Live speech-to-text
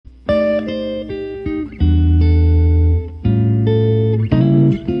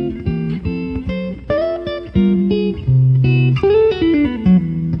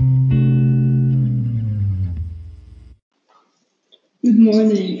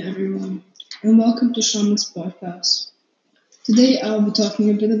everyone, and welcome to Shama's podcast. Today, I'll be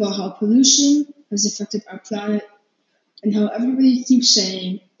talking a bit about how pollution has affected our planet and how everybody keeps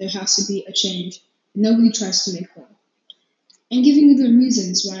saying there has to be a change, and nobody tries to make one, and giving you the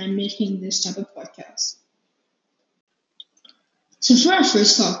reasons why I'm making this type of podcast. So, for our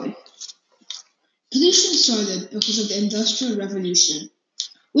first topic, pollution started because of the Industrial Revolution,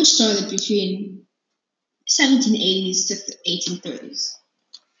 which started between 1780s to the 1830s.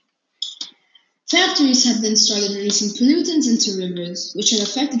 Factories had then started releasing pollutants into rivers, which had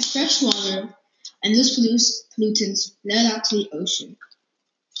affected fresh water, and those pollutants led out to the ocean,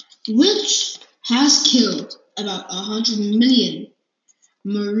 which has killed about 100 million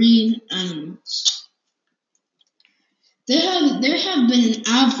marine animals. There have been an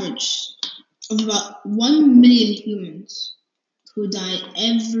average of about 1 million humans who die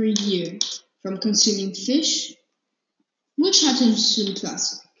every year from consuming fish, which had to consume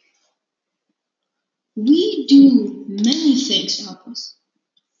plastic. We do many things to help us,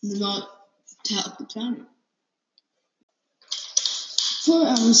 but not to help the planet. For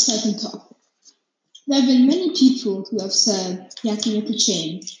our second topic, there have been many people who have said we have to make a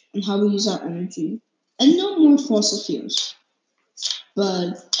change in how we use our energy and no more fossil fuels.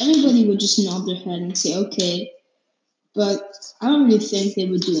 But everybody would just nod their head and say, okay, but I don't really think they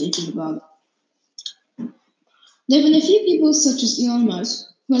would do anything about it. There have been a few people, such as Elon Musk,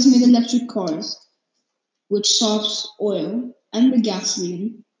 who has made electric cars, which stops oil and the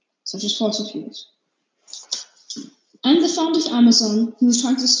gasoline, such as fossil fuels. And the founder of Amazon, who is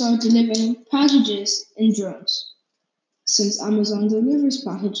trying to start delivering packages in drones, since Amazon delivers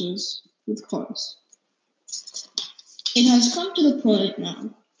packages with cars. It has come to the point now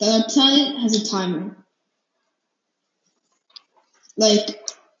that our planet has a timer. Like,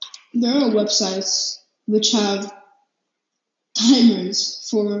 there are websites which have timers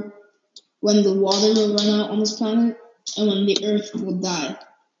for when the water will run out on this planet and when the earth will die.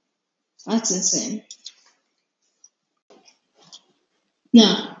 That's insane.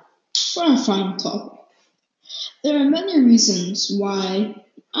 Now, for our final topic, there are many reasons why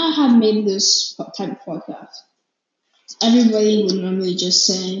I have made this type of podcast. Everybody would normally just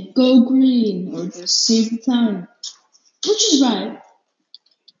say, go green, or just save the planet, which is right.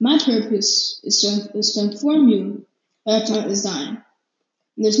 My purpose is to inform you that our planet is dying.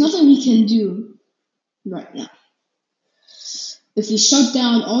 And there's nothing we can do right now. If we shut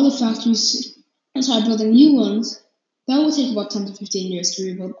down all the factories and start building new ones, that will take about 10 to 15 years to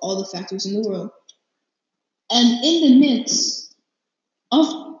rebuild all the factories in the world. And in the midst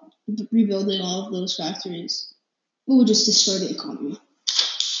of rebuilding all of those factories, it will just destroy the economy.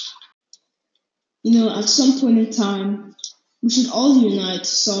 At some point in time, we should all unite to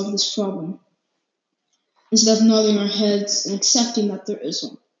solve this problem, instead of nodding our heads and accepting that there is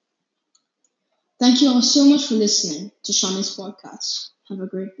one. Thank you all so much for listening to Shami's podcast. Have a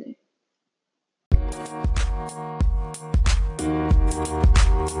great day.